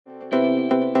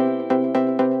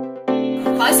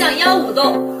滑向腰舞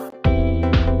动，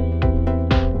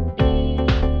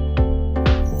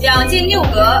两进六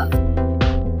格。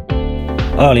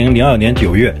2002年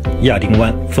9月，亚丁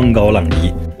湾风高浪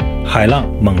急，海浪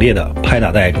猛烈地拍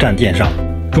打在战舰上。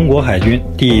中国海军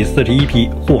第41批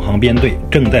护航编队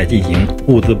正在进行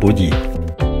物资补给。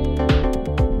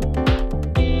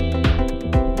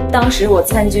当时我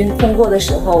参军通过的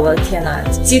时候，我的天哪，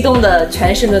激动的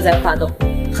全身都在发抖，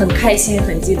很开心，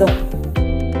很激动。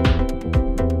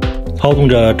操纵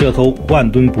着这艘万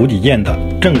吨补给舰的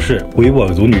正是维吾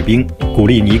尔族女兵古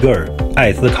力尼各尔·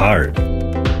艾司卡尔。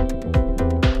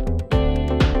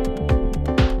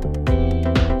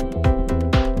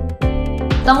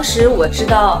当时我知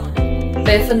道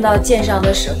被分到舰上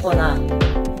的时候呢，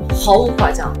毫无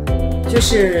夸张，就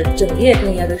是整夜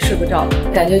整夜的睡不着，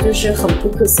感觉就是很不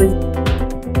可思议。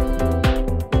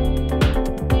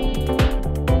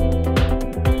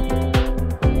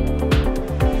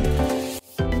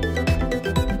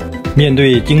面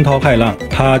对惊涛骇浪，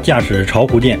他驾驶巢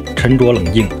湖舰沉着冷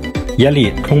静，眼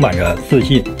里充满着自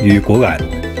信与果敢。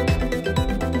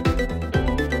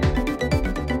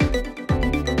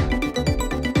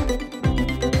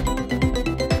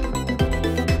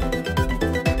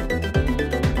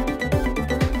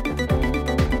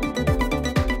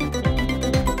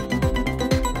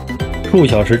数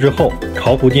小时之后，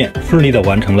巢湖舰顺利地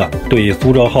完成了对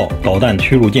苏州号导弹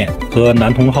驱逐舰和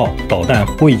南通号导弹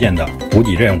护卫舰的补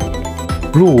给任务。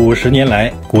入伍10年来，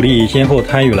古力先后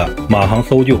参与了马航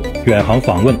搜救、远航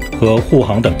访问和护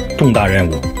航等重大任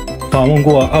务，访问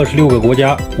过26个国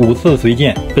家，5次随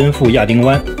舰奔赴亚丁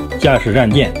湾，驾驶战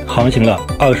舰航行了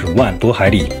25万多海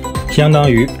里，相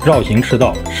当于绕行赤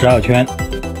道12圈。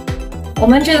我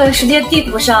们这个世界地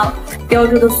图上标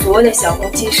注的所有的小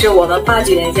红旗是我们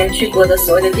89年间去过的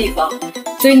所有的地方，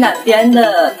最南边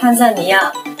的坦桑尼亚，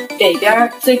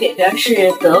最北边是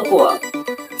德国，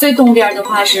最东边的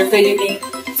话是菲律宾，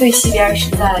最西边是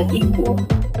在英国。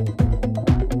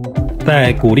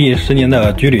在古力10年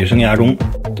的军旅生涯中，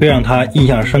最让他印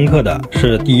象深刻的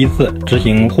是第一次执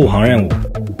行护航任务。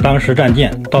当时战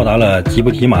舰到达了吉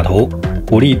布提码头，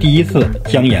古力第一次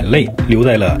将眼泪流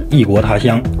在了异国他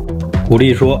乡。古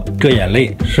力说：“这眼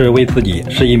泪是为自己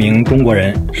是一名中国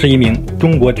人，是一名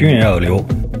中国军人而流，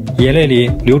眼泪里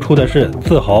流出的是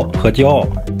自豪和骄傲。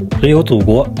只有祖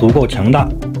国足够强大，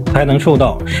才能受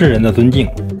到世人的尊敬。”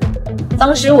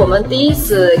当时我们第一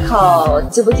次靠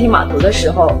吉布提码头的时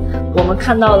候，我们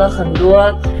看到了很多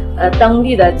当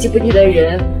地的吉布提的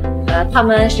人，他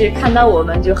们是看到我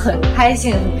们就很开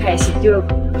心，就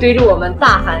对着我们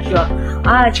大喊说：“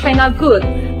啊 ，China good。”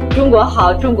中国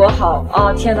好，中国好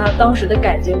啊！天哪，当时的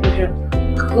感觉就是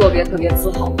特别自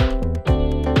豪。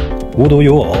无独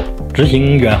有偶，执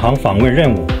行远航访问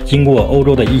任务，经过欧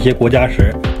洲的一些国家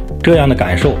时，这样的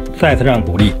感受再次让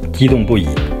古力激动不已。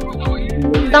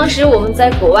当时我们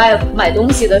在国外买东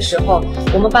西的时候，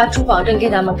我们把出访证给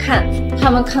他们看，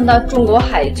他们看到中国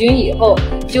海军以后，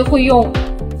就会用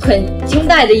很惊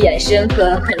呆的眼神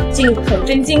和很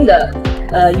尊敬的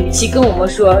语气跟我们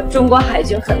说，中国海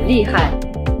军很厉害。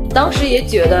当时也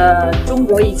觉得中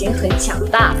国已经很强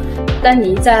大，但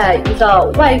你在遇到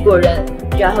外国人，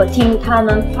然后听他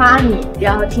们夸你，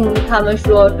然后听他们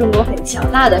说中国很强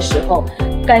大的时候，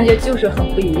感觉就是很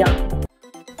不一样。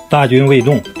大军未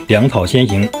动，粮草先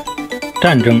行。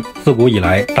战争自古以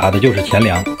来打的就是钱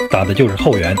粮，打的就是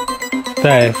后援。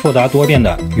在复杂多变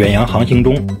的远洋航行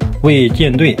中，为舰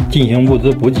队进行物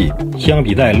资补给，相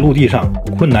比在陆地上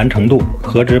困难程度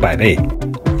何止100倍。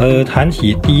谈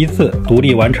起第一次独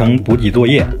立完成补给作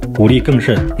业，古力更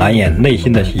是难掩内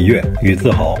心的喜悦与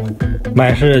自豪。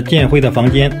满是舰徽的房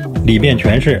间，里面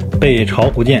全是被巢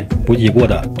湖舰补给过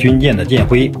的军舰的舰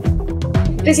徽。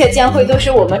这些舰徽都是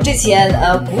我们之前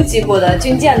补给过的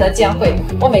军舰的舰徽。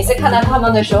我每次看到他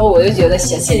们的时候，我就觉得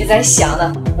心里在想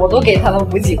呢，我都给他们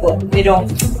补给过，那种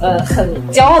很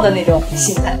骄傲的那种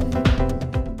心态。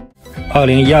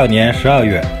2012年12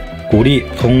月。古力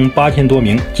从8000多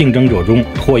名竞争者中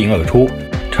脱颖而出，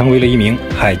成为了一名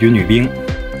海军女兵，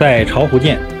在巢湖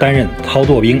舰担任操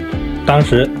舵兵。当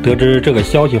时得知这个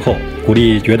消息后，古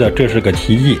力觉得这是个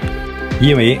奇迹，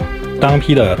因为当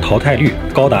批的淘汰率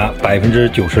高达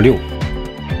96%。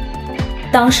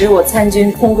当时我参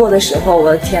军通过的时候，我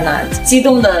的天哪，激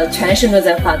动的全身都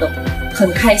在发抖，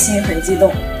很开心，很激动。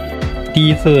第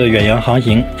一次远洋航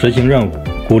行执行任务，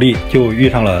古力就遇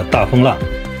上了大风浪。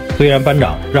虽然班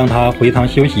长让他回舱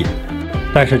休息，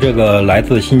但是这个来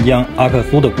自新疆阿克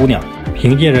苏的姑娘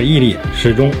凭借着毅力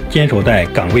始终坚守在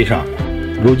岗位上。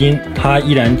如今她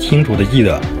依然清楚地记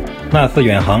得，那次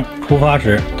远航出发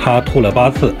时她吐了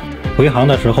8次，回航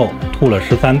的时候吐了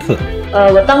13次。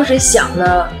我当时想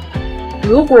呢，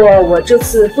如果我这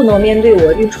次不能面对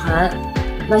我晕船，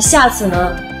那下次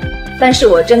呢？但是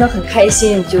我真的很开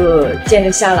心，就坚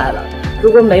持下来了。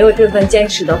如果没有这份坚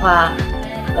持的话，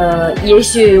也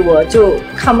许我就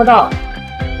看不到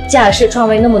驾驶窗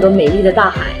外那么多美丽的大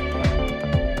海。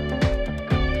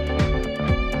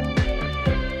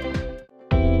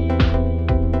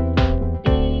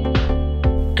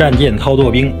战舰操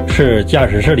舵兵是驾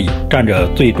驶室里站着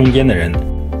最中间的人，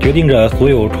决定着所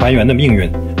有船员的命运，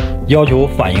要求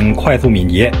反应快速敏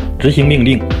捷，执行命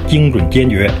令精准坚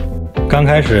决。刚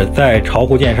开始在巢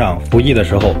湖舰上服役的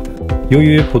时候，由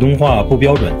于普通话不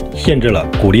标准，限制了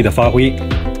古力的发挥，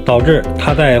导致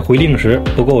他在回令时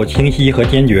不够清晰和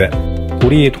坚决。古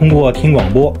力通过听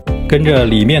广播，跟着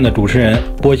里面的主持人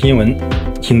播新闻，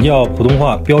请教普通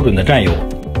话标准的战友，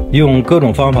用各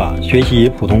种方法学习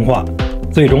普通话。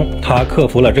最终他克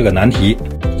服了这个难题，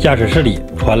驾驶室里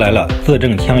传来了字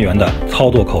正腔圆的操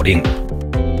作口令。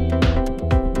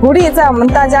古力在我们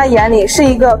大家眼里是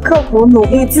一个刻苦努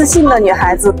力自信的女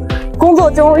孩子，工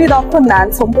作中遇到困难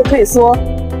从不退缩，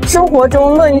生活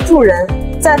中乐于助人，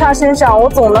在她身上我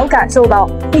总能感受到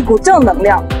一股正能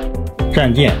量。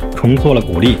战舰重塑了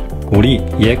古力，古力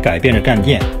也改变着战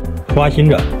舰，刷新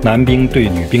着男兵对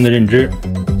女兵的认知。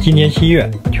今年7月，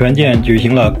全舰举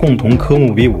行了共同科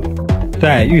目比武，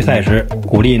在预赛时，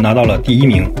古力拿到了第1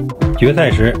名，决赛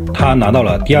时他拿到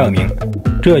了第2名。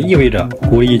这意味着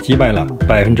古力击败了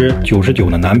99%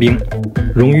的男兵，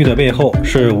荣誉的背后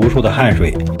是无数的汗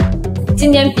水。今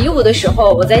年比武的时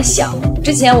候，我在想，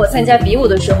之前我参加比武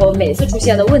的时候，每次出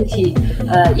现的问题，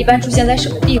一般出现在什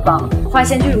么地方？发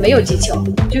现就是没有技巧，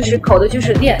就是考的就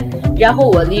是练。然后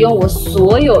我利用我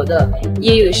所有的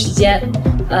业余时间，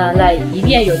来一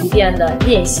遍又一遍的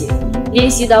练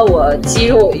习到我肌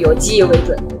肉有记忆为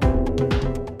准。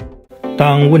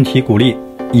当问起古力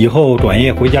以后转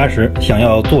业回家时想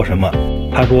要做什么，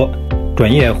他说，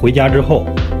转业回家之后，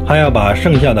还要把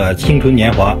剩下的青春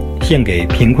年华献给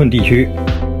贫困地区。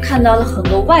看到了很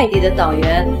多外地的党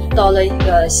员到了一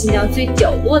个新疆最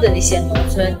角落的那些农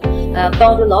村，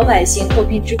帮助老百姓脱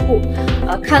贫致富，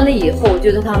看了以后，我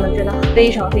觉得他们真的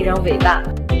非常非常伟大。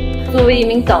作为一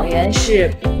名党员，是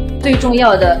最重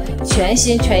要的全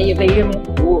心全意为人民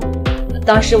服务。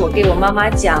当时我给我妈妈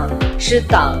讲，是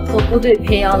党和部队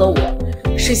培养了我，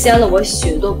实现了我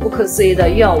许多不可思议的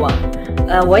愿望。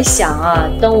我想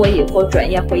等我以后转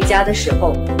业回家的时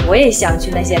候，我也想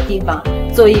去那些地方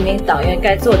做一名党员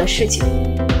该做的事情。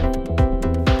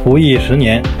服役10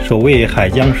年，守卫海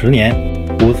疆10年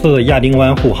，5次亚丁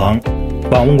湾护航，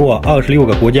访问过26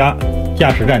个国家，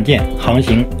驾驶战舰航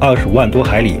行25万多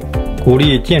海里。古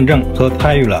力见证和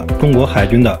参与了中国海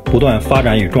军的不断发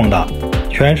展与壮大，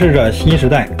诠释着新时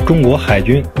代中国海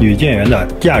军女舰员的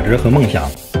价值和梦想。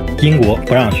巾帼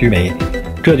不让须眉，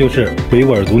这就是维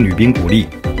吾尔族女兵古力，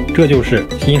这就是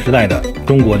新时代的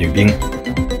中国女兵。